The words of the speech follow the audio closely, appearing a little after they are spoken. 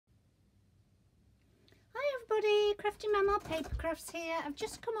everybody, Crafty Mama Paper Crafts here. I've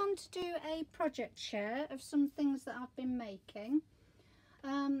just come on to do a project share of some things that I've been making.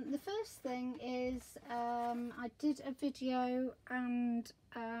 The first thing is I did a video and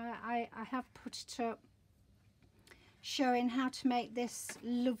I have put it up showing how to make this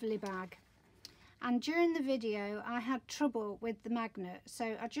lovely bag. And during the video I had trouble with the magnet,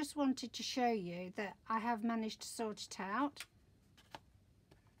 so I just wanted to show you that I have managed to sort it out.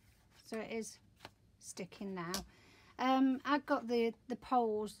 So it is sticking now. I got the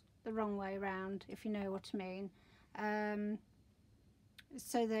poles the wrong way around, if you know what I mean.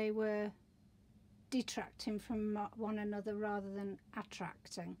 So they were detracting from one another rather than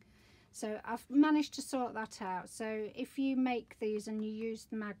attracting. So I've managed to sort that out. So if you make these and you use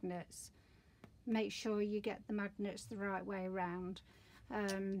the magnets, make sure you get the magnets the right way around.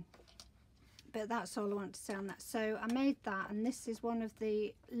 But that's all I want to say on that. So I made that, and this is one of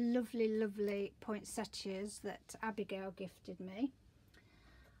the lovely poinsettias that Abigail gifted me.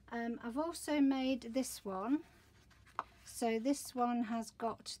 I've also made this one. So this one has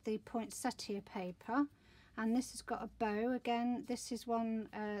got the poinsettia paper, and this has got a bow. Again, this is one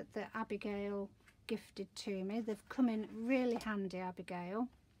that Abigail gifted to me. They've come in really handy, Abigail.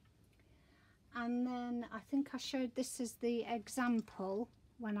 And then I think I showed this as the example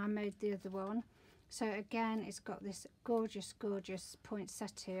when I made the other one. So again, it's got this gorgeous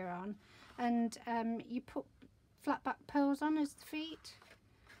poinsettia on, and you put flat back pearls on as the feet.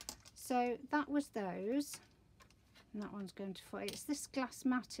 So that was those, and that one's going to fall. It's this glass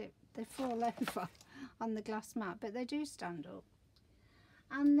mat, they fall over on the glass mat, but they do stand up.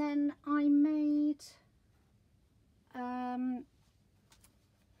 And then I made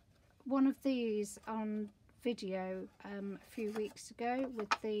one of these on video a few weeks ago with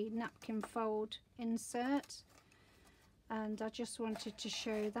the napkin fold insert, and I just wanted to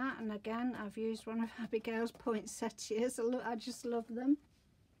show that. And again, I've used one of Abigail's poinsettias. I just love them.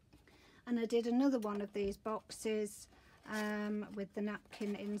 And I did another one of these boxes with the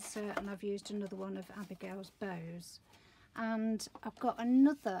napkin insert, and I've used another one of Abigail's bows. And I've got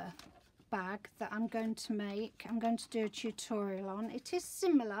another bag that I'm going to make. I'm going to do a tutorial on. It is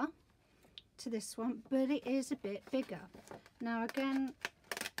similar to this one, but it is a bit bigger. Now again,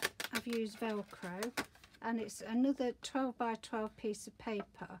 I've used Velcro, and it's another 12 by 12 piece of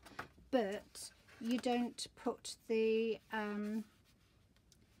paper, but you don't put the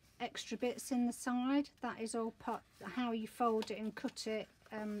extra bits in the side. That is all part how you fold it and cut it.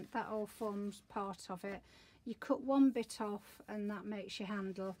 That all forms part of it. You cut one bit off and that makes your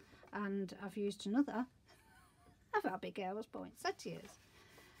handle. And I've used another of Abigail's poinsettias.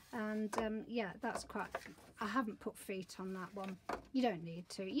 And yeah, that's quite, I haven't put feet on that one. You don't need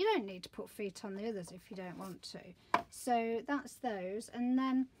to. You don't need to put feet on the others if you don't want to. So that's those. And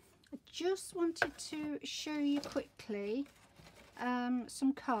then I just wanted to show you quickly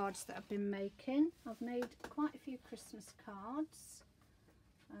some cards that I've been making. I've made quite a few Christmas cards.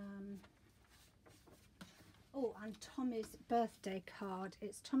 Oh, and Tommy's birthday card.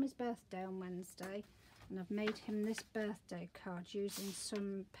 It's Tommy's birthday on Wednesday, and I've made him this birthday card using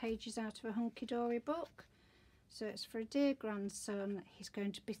some pages out of a Hunky Dory book. So it's for a dear grandson. He's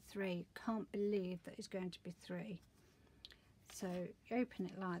going to be 3. Can't believe that he's going to be 3. So you open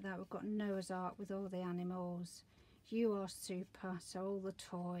it like that. We've got Noah's Ark with all the animals. You are super. So all the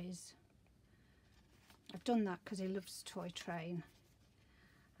toys. I've done that because he loves Toy Train.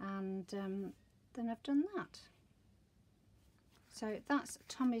 And then I've done that. So that's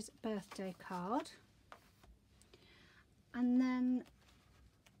Tommy's birthday card. And then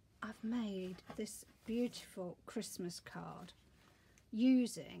I've made this beautiful Christmas card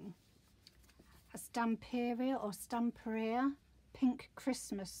using a Stamperia or Stamperia pink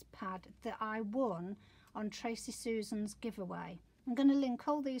Christmas pad that I won on Tracey Susan's giveaway. I'm going to link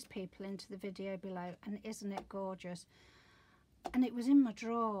all these people into the video below, and isn't it gorgeous? And it was in my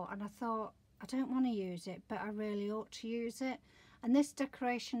drawer, and I thought, I don't want to use it, but I really ought to use it. And this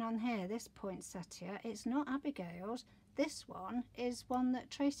decoration on here, this poinsettia, it's not Abigail's. This one is one that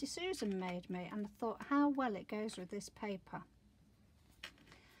Tracey Susan made me, and I thought how well it goes with this paper.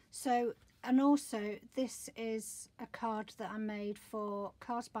 So, and also this is a card that I made for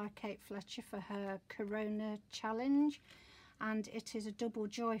Cards by Kate Fletcher for her Corona challenge, and it is a double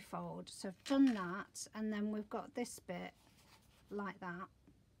joy fold. So I've done that, and then we've got this bit like that,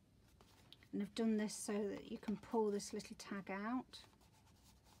 and I've done this so that you can pull this little tag out,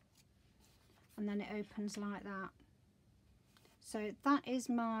 and then it opens like that. So that is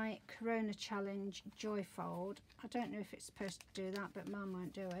my Corona challenge joy fold. I don't know if it's supposed to do that, but mine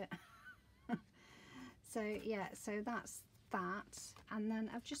won't do it. So yeah, so that's that, and then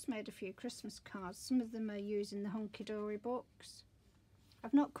I've just made a few Christmas cards. Some of them are using the Hunky Dory books.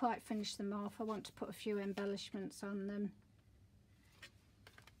 I've not quite finished them off. I want to put a few embellishments on them.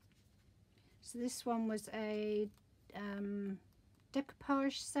 So this one was a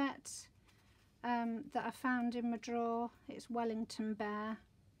decoupage set that I found in my drawer. It's Wellington Bear,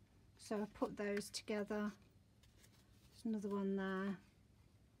 so I put those together. There's another one there.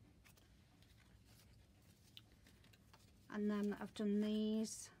 And then I've done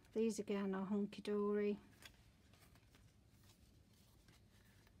these. These again are Hunky Dory.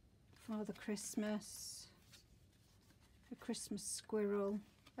 Father Christmas. A Christmas squirrel.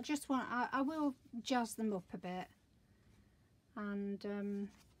 I just want, I will jazz them up a bit. And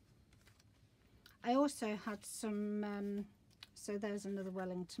I also had some, so there's another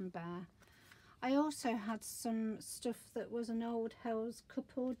Wellington Bear. I also had some stuff that was an old Hell's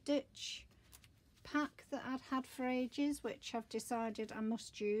Couple Ditch pack that I'd had for ages, which I've decided I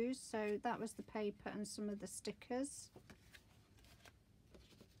must use. So that was the paper and some of the stickers.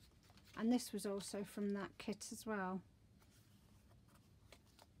 And this was also from that kit as well.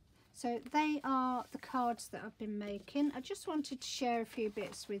 So they are the cards that I've been making. I just wanted to share a few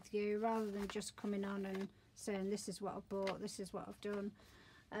bits with you rather than just coming on and saying this is what I bought, this is what I've done.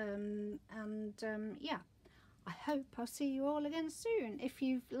 Yeah, I hope I'll see you all again soon. If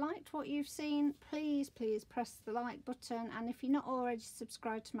you've liked what you've seen, please press the like button, and if you're not already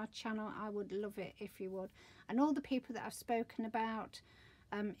subscribed to my channel, I would love it if you would. And all the people that I've spoken about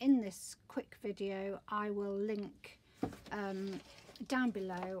in this quick video, I will link down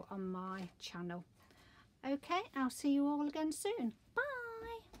below on my channel. Okay, I'll see you all again soon. Bye.